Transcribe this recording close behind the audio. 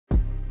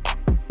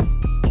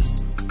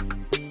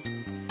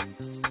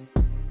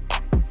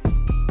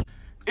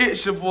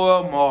It's your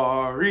boy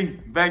Mari,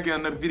 back in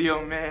another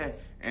video, man.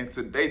 And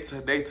today,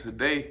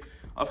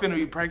 I'm finna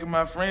be pranking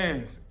my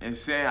friends and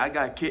saying I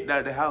got kicked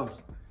out of the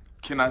house.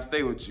 Can I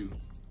stay with you?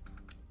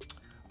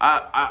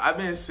 I've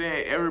been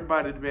saying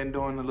everybody been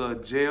doing a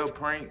little jail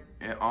prank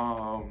and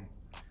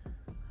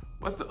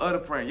what's the other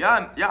prank?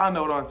 Y'all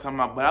know what I'm talking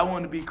about, but I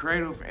want to be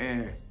creative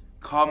and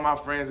call my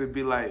friends and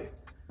be like,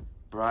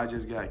 bro, I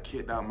just got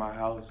kicked out of my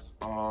house.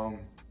 I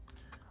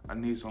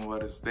need somewhere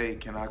to stay.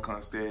 Can I come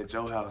stay at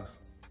your house?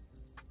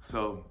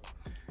 So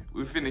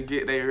we finna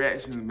get their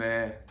reactions,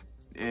 man,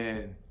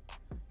 and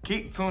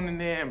keep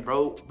tuning in,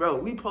 bro.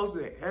 We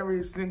posted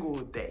every single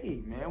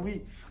day, man.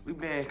 We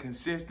been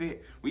consistent.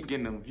 We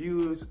getting them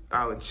views.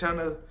 Our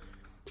channel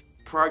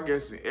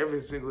progressing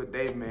every single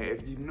day, man.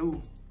 If you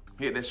new,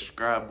 hit that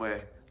subscribe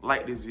button,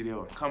 like this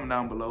video, comment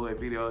down below what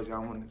videos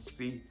y'all want to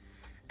see,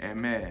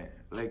 and man,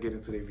 let's get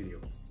into the video.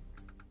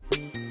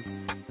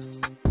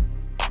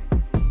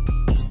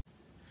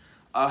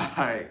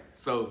 Alright,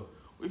 so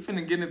we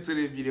finna get into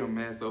this video,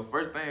 man. So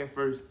first thing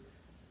first,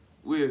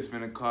 we is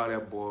finna call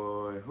that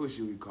boy. Who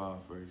should we call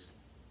first?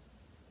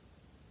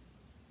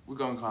 We're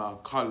gonna call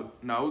Carlos.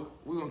 No,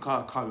 we're gonna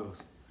call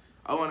Carlos.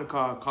 I wanna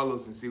call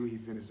Carlos and see what he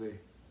finna say.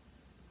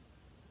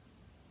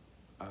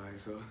 Alright,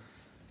 so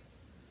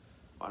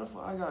why the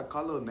fuck I got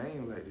Carlos'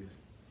 name like this?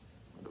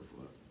 What the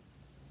fuck?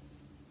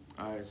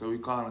 Alright, so we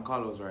calling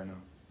Carlos right now.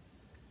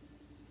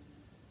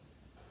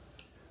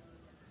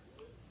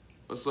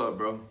 What's up,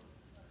 bro?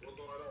 What's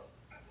going on?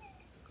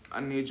 I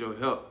need your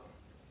help.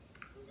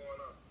 What's going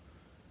on?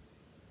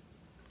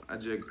 I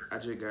just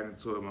got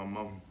into it with my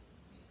mom.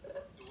 Do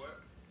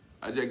what?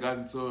 I just got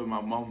into it with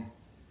my mom.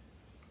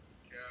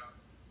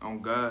 Yeah.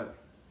 On God.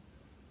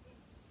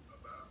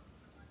 About?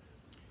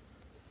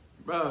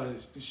 Bro,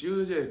 she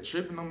was just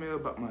tripping on me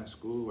about my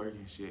schoolwork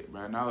and shit,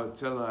 bro. And I would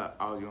tell her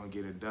I was gonna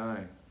get it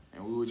done.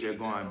 And we were just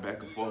going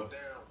back and forth. Damn,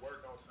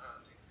 work on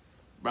time.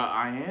 Bro,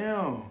 I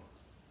am.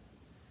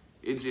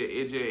 It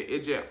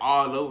just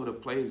all over the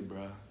place,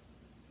 bro.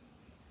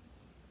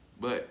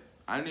 But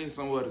I need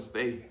somewhere to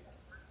stay.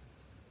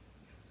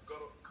 Go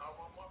call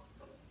my mom.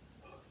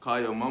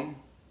 Call your mom?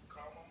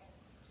 Call my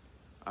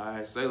mom.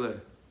 Alright, say that.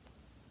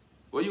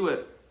 Where you at? I'm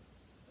in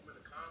the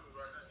comments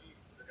right now eating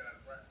because I got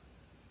it right.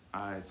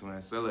 Alright,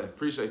 twin. Say that.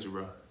 Appreciate you,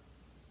 bro.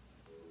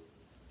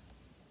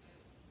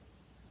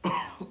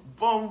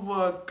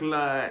 Bomba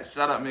Clyde.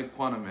 Shout out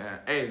McQuarter, man.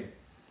 Hey,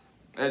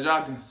 as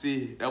y'all can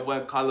see, that boy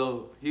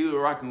Carlos, he was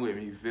rocking with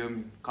me, you feel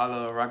me?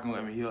 Carlos was rocking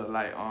with me. He was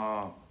like,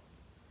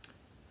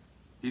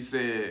 he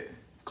said,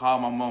 call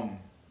my mom.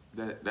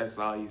 That's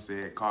all he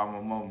said, call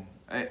my mom.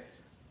 I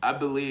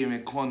believe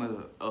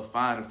McQuarter a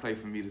fine place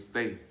for me to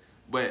stay.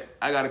 But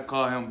I gotta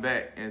call him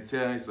back and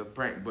tell him it's a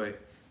prank, but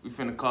we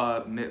finna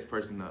call the next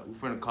person up. We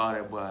finna call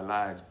that boy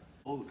Elijah.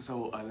 Oh,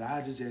 so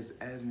Elijah just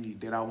asked me,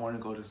 did I wanna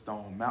go to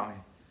Stone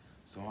Mountain?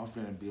 So I'm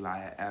finna be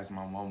like, ask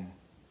my mama,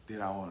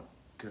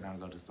 could I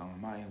go to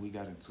Stone Mountain? We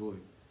got into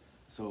it.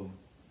 So,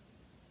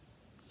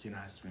 can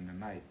I spend the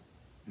night?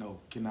 No,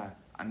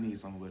 I need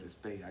somewhere to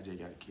stay. I just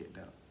got kicked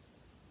out.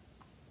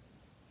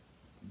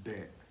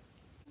 Bet.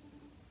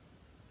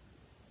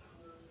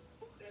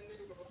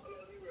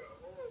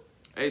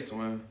 Hey,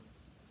 twin.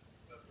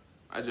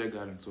 I just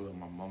got into it with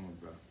my mama,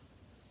 bro.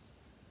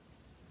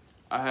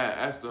 I had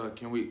asked her,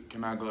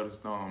 can I go to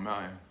Stone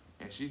Mountain?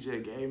 And she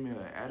just gave me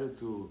an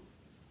attitude.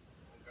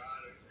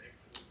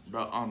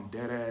 Bro, I'm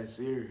dead ass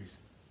serious.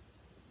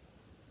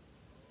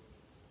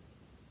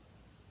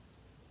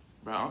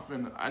 Bro,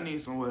 I need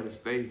somewhere to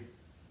stay.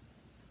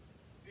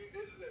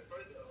 This is at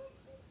first.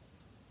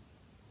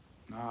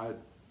 Nah,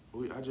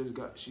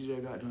 she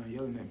just got done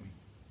yelling at me.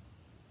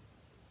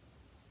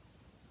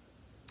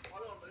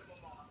 Hold on, but my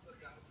mom, I swear to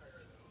God, I'm hurt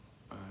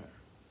though. Alright.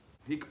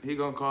 He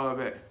gonna call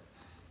back.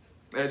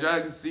 As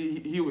y'all can see,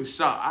 he was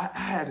shocked. I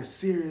had a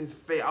serious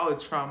face. I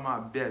was trying my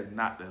best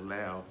not to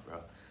laugh,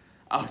 bro.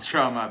 I was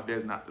trying my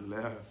best not to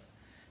laugh.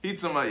 He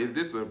told me, is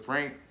this a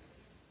prank?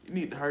 You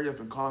need to hurry up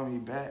and call me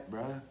back,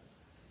 bro.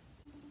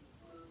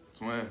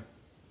 Twin.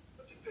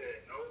 What you said?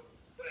 No?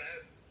 What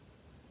happened?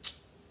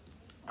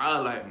 I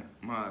was like,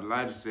 my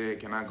Elijah said,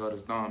 can I go to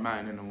Stone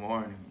Mountain in the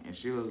morning? And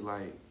she was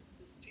like,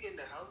 She in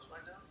the house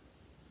right now?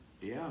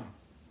 yeah.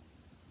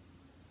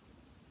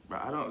 Bro,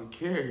 I don't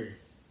care.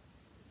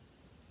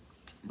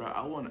 Bro,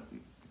 I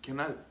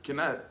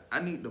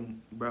need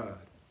them, bro.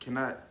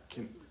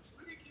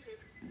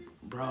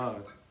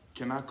 Bro,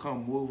 can I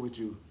come move with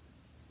you?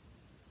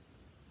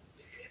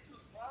 It's too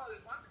small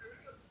in my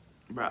crib.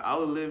 Bro, I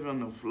was living on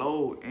the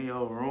floor in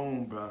your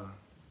room, bro.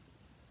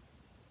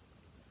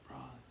 Bro,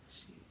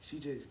 she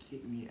just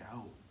kicked me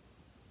out.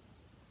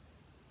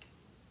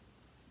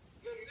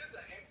 Look, this is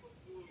an act of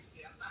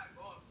bullshit. I'm not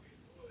going for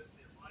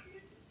bullshit, bro. I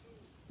get you too.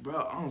 Bro,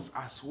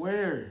 I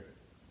swear.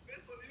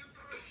 This one you do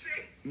the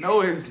shit.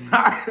 No, it's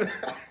not.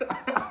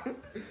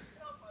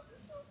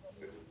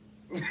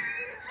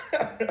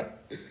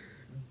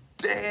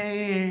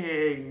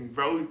 Dang,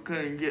 bro, we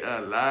couldn't get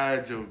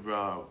Elijah,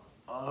 bro.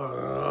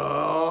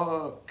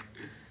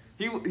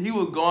 He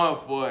was going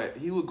for it.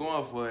 He was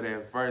going for it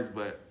at first,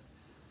 but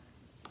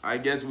I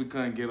guess we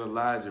couldn't get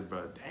Elijah,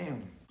 bro.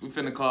 Damn. We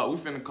finna call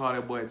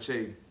that boy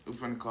Che. We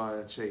finna call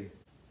that Che.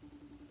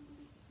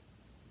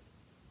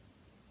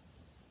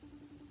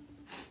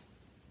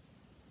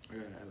 I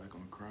gotta act like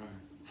I'm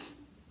crying.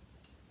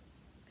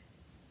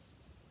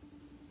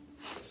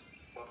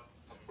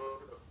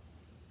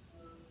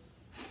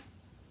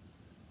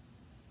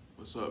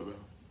 What's up, bro?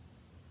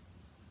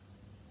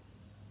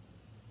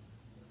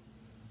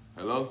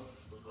 Hello?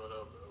 What's going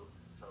on, bro?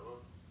 Hello?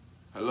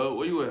 Hello?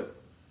 Where you at?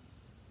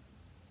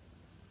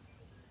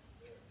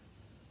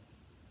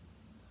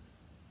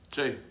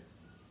 Che,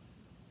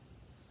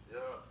 Yeah.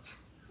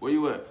 where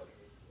you at?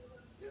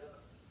 Yeah.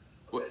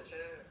 What? I'm at Chad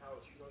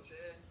house. You know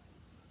Chad?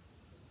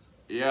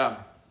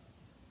 Yeah.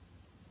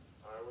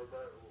 Alright, we're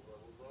back.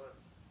 We're going.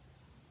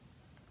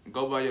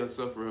 Go by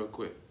yourself real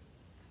quick.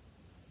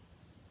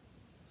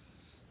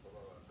 Hold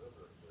on, myself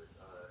real quick.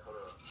 Alright, hold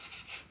on.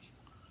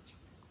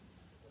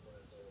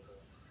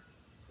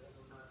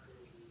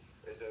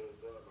 They said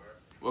we're going, man.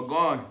 We're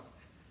going.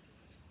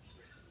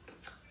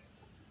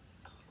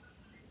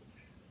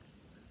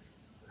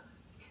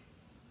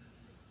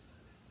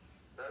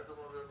 Come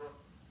over here, bro.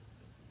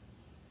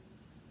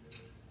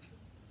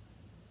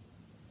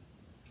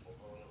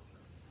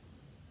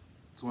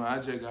 Twin, I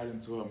just got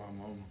into it with my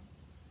mama.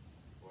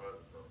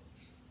 What, bro?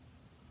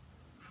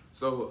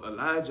 So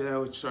Elijah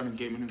was trying to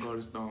get me to go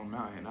to Stone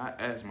Mountain. I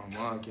asked my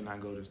mom, can I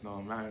go to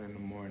Stone Mountain in the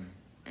morning?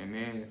 And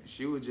then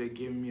she was just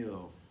giving me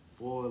a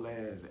full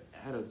ass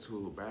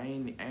attitude, but I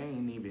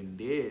ain't even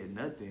did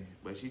nothing.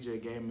 But she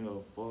just gave me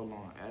a full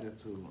on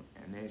attitude.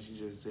 And then she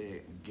just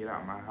said, get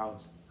out my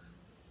house.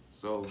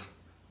 So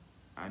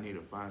I need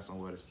to find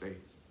somewhere to stay.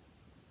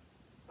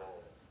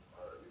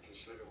 Alright, you can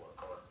sleep in my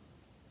car.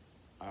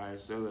 Alright,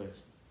 so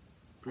let's.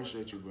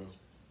 Appreciate you, bro.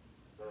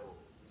 Bro,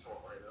 you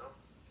talk right now?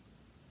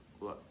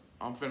 Look,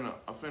 I'm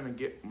finna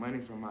get money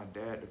from my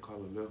dad to call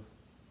a lift.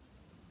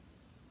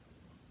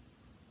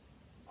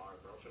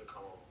 Alright, bro, I'm finna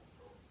come over,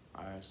 bro.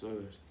 Alright, so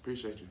let's.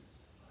 Appreciate you.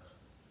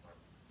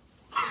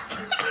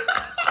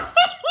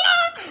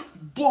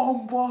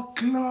 Bomba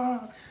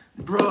Clark.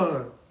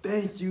 Bruh,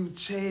 thank you,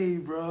 Che,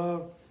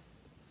 bruh.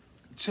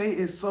 Che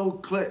is so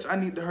clutch. I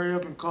need to hurry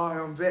up and call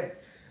him back.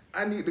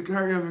 I need to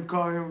hurry up and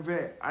call him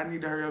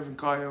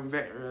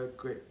back real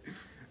quick.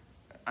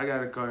 I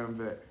gotta call him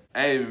back.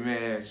 Hey,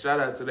 man,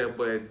 shout out to that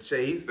boy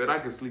Che. He said I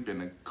could sleep in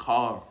the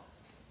car.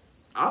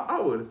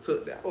 I would have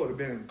took that. I would have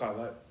been in the car.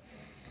 Like.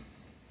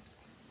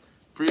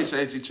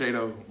 Appreciate you, Che,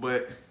 though.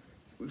 But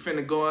we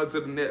finna go on to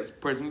the next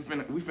person.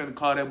 We finna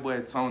call that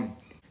boy Tony.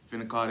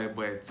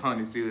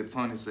 See what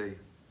Tony say.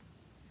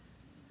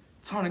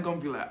 Tony gonna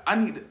be like, I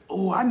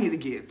need to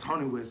get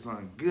Tony with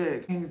something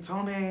good. And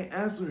Tony ain't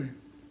answering.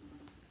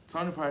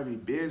 Tony probably be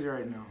busy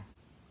right now.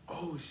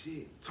 Oh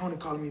shit. Tony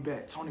calling me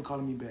back. Tony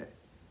calling me.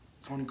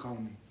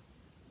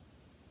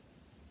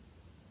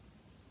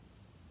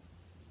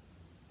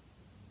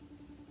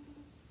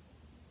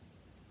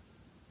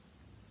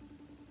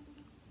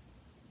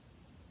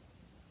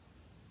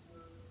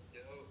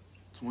 Yo,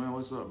 Twin,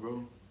 what's up,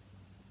 bro?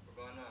 what's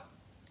going on?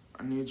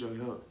 I need your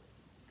help.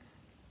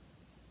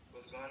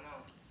 What's going on?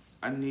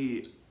 I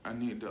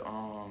need to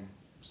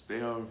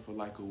stay over for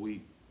like a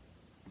week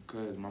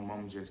because my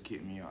mom just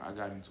kicked me out. I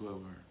got into it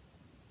with her.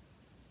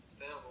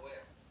 Stay over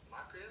where? My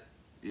crib?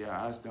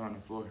 Yeah, I stay on the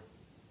floor.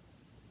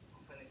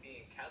 I'm finna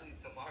be in Cali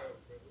tomorrow,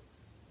 bro.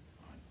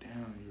 Oh,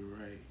 damn, you're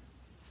right.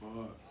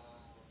 Fuck.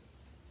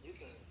 You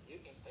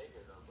can stay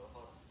here though, but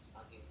hold on.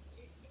 I'll give me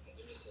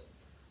a second.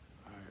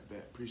 All right,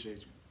 bet.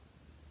 Appreciate you.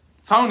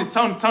 Tony.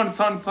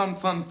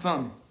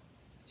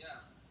 Yeah.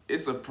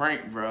 It's a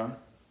prank, bro.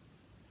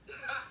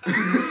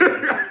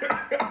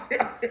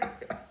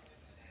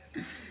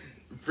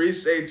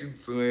 Appreciate you,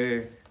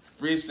 twin.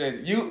 Appreciate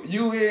it.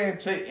 You and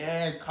Trey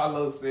and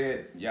Carlos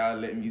said y'all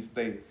let me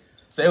stay.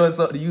 Say what's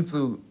up to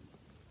YouTube.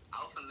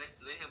 I was finna let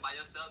you live here by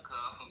yourself, cuz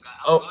I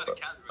was going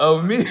to Cali.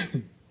 Oh, me. But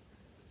you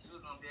was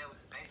gonna be able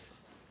to stay.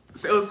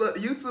 Say what's up to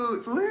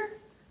YouTube, twin.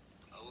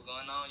 Oh, what's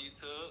going on,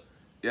 YouTube?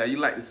 Yeah, you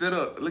like the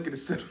setup. Look at the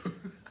setup.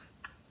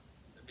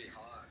 It'd be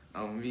hard.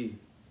 On me.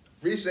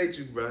 Appreciate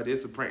you, bro.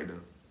 This a prank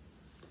though.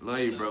 Love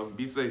you, bro.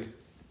 Be safe.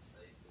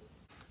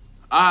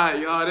 Alright,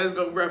 y'all, let's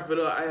go wrap it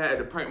up. I had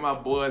to prank my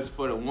boys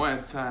for the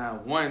one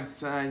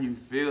time, you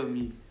feel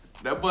me?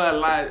 That boy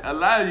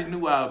Elijah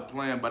knew I was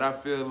playing, but I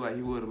feel like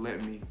he would have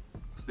let me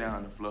stay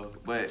on the floor.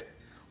 But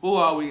who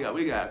all we got?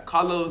 We got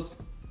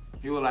Carlos.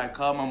 He was like,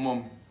 call my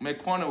mom.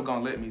 McCorner was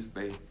gonna let me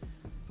stay.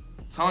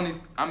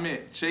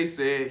 Chase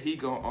said he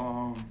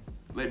gonna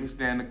let me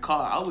stay in the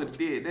car. I would have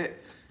did that.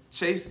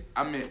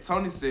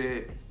 Tony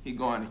said he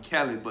going to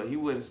Cali, but he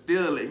would have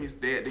still let me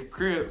stay at the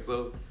crib.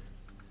 So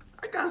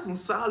I got some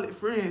solid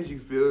friends, you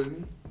feel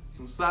me?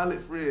 Some solid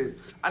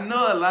friends. I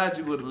know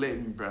Elijah would have let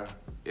me, bro.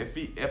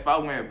 If I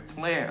went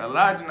playing,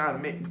 Elijah not to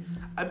make me.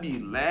 I'd be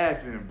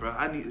laughing, bro.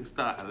 I need to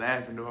start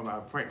laughing during my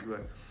prank,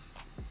 but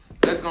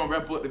that's gonna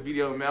wrap up the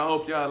video, man. I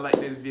hope y'all like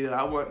this video.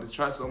 I wanted to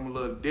try something a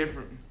little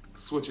different,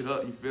 switch it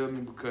up, you feel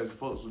me? Because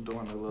folks were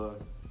doing a little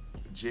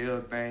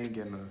jail thing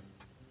and the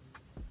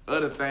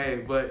other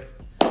thing, but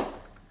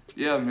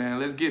Yeah, man,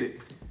 let's get it.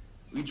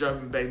 We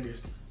dropping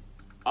bangers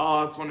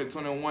all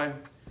 2021.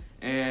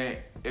 And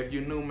if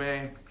you're new,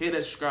 man, hit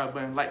that subscribe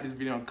button, like this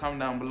video, and comment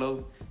down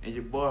below. And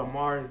your boy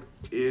Amari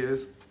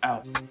is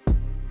out.